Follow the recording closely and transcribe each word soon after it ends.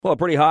Well, a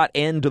pretty hot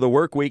end to the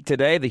work week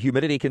today. The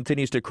humidity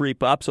continues to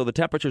creep up, so the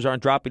temperatures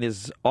aren't dropping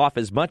off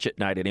as much at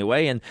night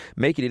anyway, and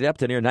making it up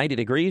to near 90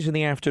 degrees in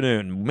the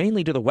afternoon.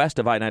 Mainly to the west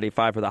of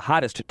I-95 for the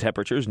hottest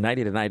temperatures,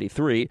 90 to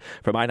 93.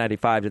 From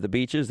I-95 to the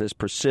beaches, this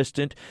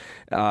persistent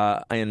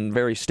and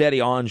very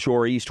steady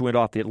onshore east wind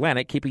off the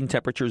Atlantic, keeping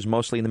temperatures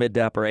mostly in the mid to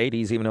upper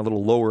 80s, even a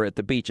little lower at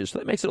the beaches. So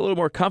that makes it a little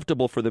more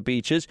comfortable for the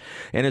beaches.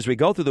 And as we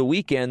go through the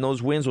weekend,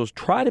 those winds will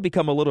try to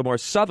become a little more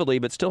southerly,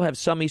 but still have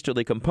some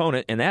easterly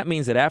component, and that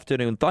means that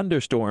afternoon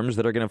thunderstorms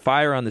that are going to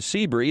fire on the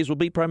sea breeze will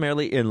be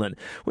primarily inland.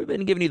 We've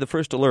been giving you the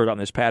first alert on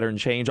this pattern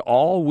change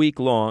all week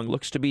long.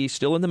 Looks to be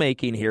still in the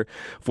making here.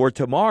 For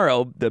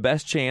tomorrow, the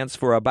best chance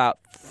for about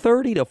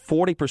 30 to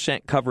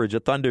 40% coverage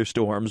of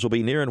thunderstorms will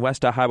be near and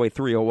west of Highway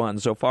 301,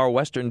 so far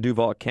western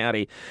Duval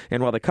County.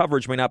 And while the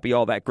coverage may not be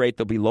all that great,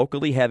 they'll be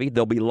locally heavy.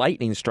 There'll be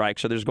lightning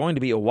strikes, so there's going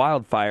to be a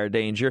wildfire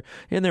danger.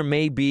 And there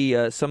may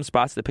be some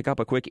spots that pick up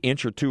a quick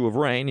inch or two of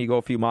rain. You go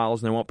a few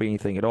miles and there won't be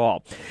anything at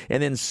all.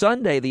 And then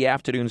Sunday, the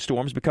afternoon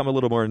storms become a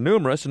little more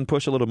numerous and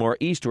push a little more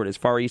eastward, as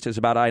far east as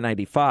about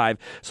I-95.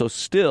 So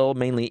still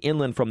mainly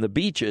inland from the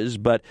beaches,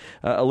 but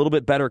a little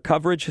bit better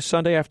coverage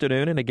Sunday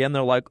afternoon. And again,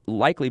 there'll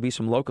likely be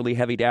some locally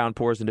heavy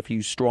downpours and a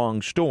few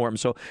strong storms.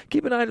 So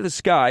keep an eye to the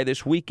sky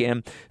this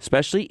weekend,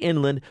 especially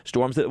inland.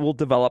 Storms that will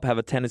develop have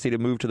a tendency to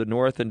move to the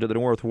north and to the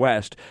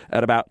northwest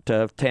at about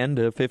 10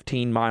 to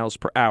 15 miles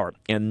per hour.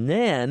 And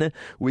then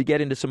we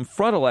get into some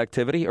frontal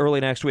activity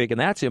early next week, and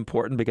that's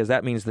important because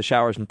that means the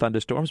showers and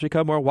thunderstorms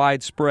become more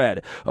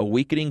widespread. A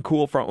weakening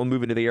cool front will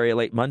move into the area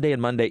late Monday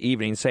and Monday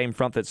evening, same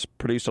front that's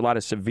produced a lot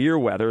of severe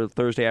weather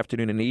Thursday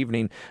afternoon and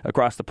evening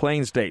across the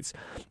Plains states,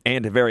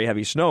 and very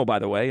heavy snow, by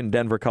the way, in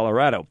Denver,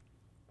 Colorado.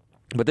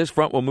 But this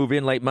front will move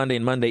in late Monday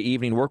and Monday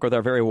evening, work with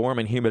our very warm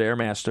and humid air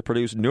mass to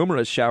produce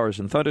numerous showers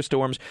and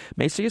thunderstorms.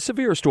 May see a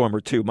severe storm or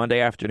two Monday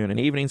afternoon and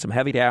evening, some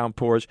heavy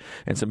downpours,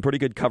 and some pretty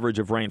good coverage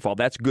of rainfall.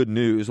 That's good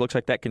news. Looks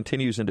like that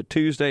continues into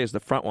Tuesday as the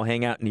front will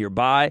hang out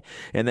nearby.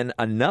 And then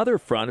another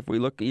front, if we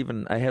look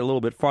even ahead a little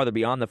bit farther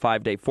beyond the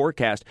 5-day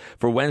forecast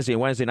for Wednesday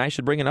and Wednesday night,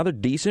 should bring another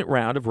decent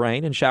round of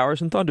rain and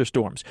showers and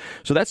thunderstorms.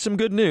 So that's some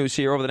good news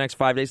here over the next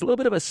 5 days. A little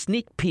bit of a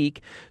sneak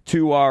peek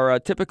to our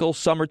typical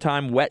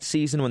summertime wet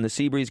season when the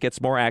sea breeze gets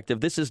more active.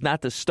 This is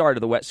not the start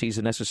of the wet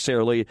season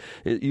necessarily.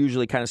 It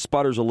usually kind of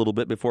sputters a little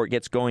bit before it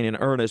gets going in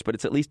earnest, but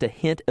it's at least a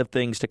hint of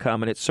things to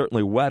come, and it's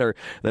certainly wetter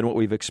than what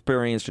we've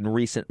experienced in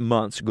recent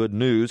months. Good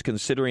news,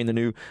 considering the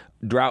new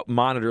drought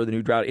monitor, the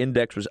new drought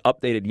index was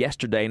updated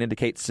yesterday and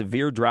indicates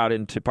severe drought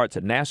into parts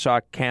of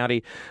Nassau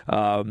County,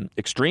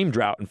 extreme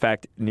drought, in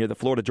fact, near the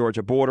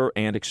Florida-Georgia border,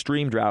 and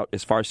extreme drought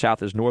as far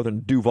south as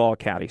northern Duval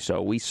County.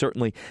 So we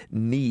certainly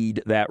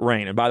need that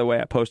rain. And by the way,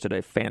 I posted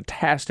a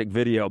fantastic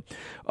video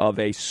of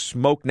a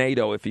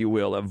smoke-nado, if you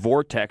will, a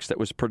vortex that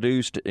was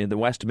produced in the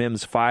West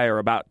Mims fire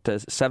about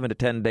 7 to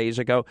 10 days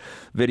ago.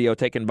 Video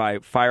taken by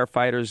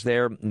firefighters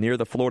there near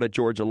the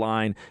Florida-Georgia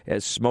line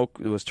as smoke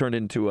was turned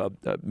into a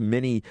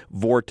mini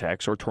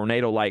vortex or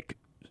tornado-like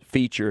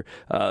feature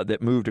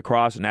that moved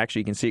across, and actually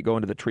you can see it go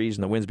into the trees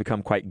and the winds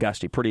become quite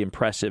gusty. Pretty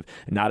impressive.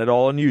 Not at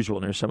all unusual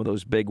near some of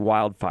those big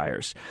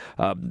wildfires.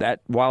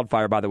 That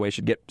wildfire, by the way,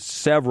 should get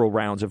several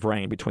rounds of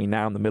rain between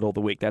now and the middle of the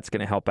week. That's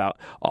going to help out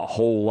a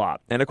whole lot.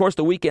 And of course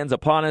the weekend's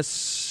upon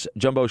us.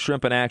 Jumbo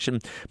shrimp in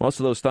action. Most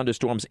of those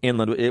thunderstorms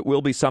inland. It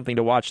will be something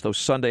to watch those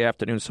Sunday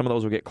afternoons. Some of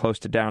those will get close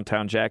to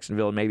downtown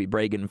Jacksonville and maybe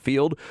Bragan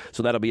Field,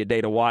 so that'll be a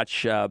day to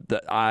watch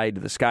the eye to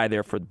the sky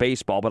there for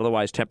baseball, but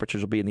otherwise temperatures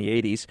will be in the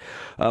 80s.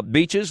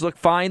 Beaches look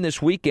fine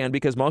this weekend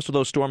because most of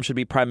those storms should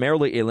be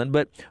primarily inland,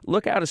 but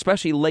look out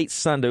especially late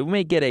Sunday. We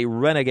may get a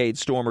renegade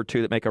storm or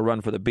two that make a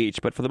run for the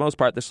beach, but for the most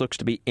part this looks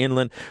to be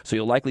inland, so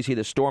you'll likely see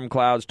the storm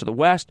clouds to the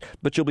west,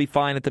 but you'll be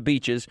fine at the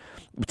beaches.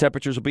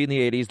 Temperatures will be in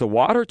the 80s. The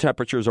water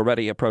temperature is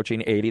already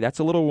approaching 80. That's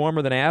a little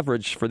warmer than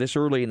average for this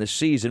early in the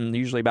season.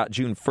 Usually about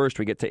June 1st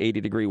we get to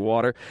 80-degree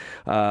water,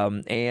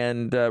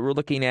 and we're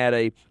looking at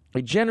a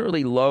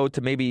generally low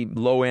to maybe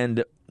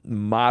low-end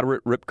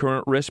moderate rip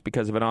current risk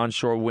because of an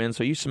onshore wind,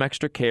 so use some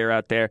extra care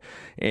out there.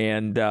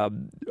 And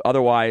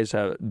otherwise,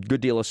 a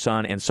good deal of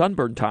sun and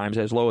sunburn times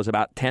as low as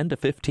about 10 to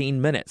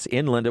 15 minutes.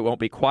 Inland, it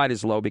won't be quite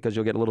as low because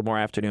you'll get a little more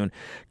afternoon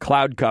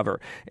cloud cover.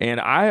 And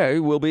I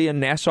will be in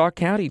Nassau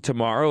County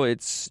tomorrow.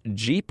 It's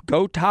Jeep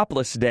Go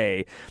Topless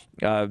Day.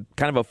 Kind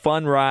of a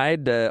fun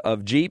ride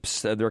of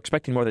Jeeps. They're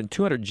expecting more than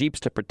 200 Jeeps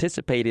to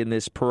participate in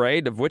this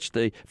parade, of which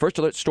the First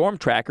Alert Storm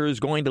Tracker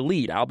is going to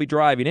lead. I'll be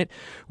driving it.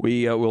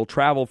 We will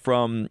travel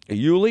from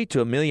Yulee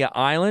to Amelia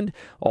Island.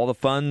 All the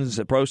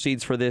funds,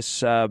 proceeds for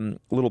this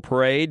little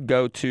parade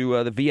go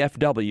to the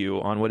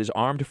VFW on what is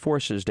Armed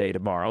Forces Day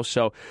tomorrow.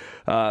 So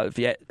if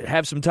you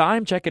have some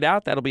time, check it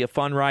out. That'll be a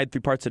fun ride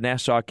through parts of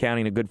Nassau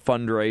County and a good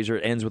fundraiser.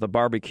 It ends with a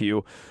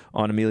barbecue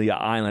on Amelia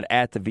Island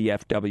at the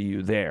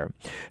VFW there.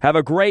 Have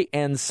a great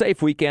and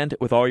safe weekend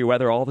with all your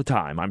weather all the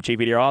time. I'm Chief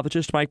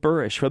Meteorologist Mike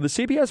Buresh from the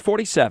CBS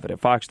 47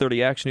 at Fox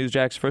 30X News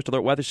Jack's First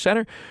Alert Weather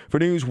Center for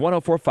News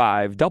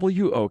 104.5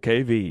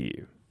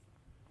 WOKV.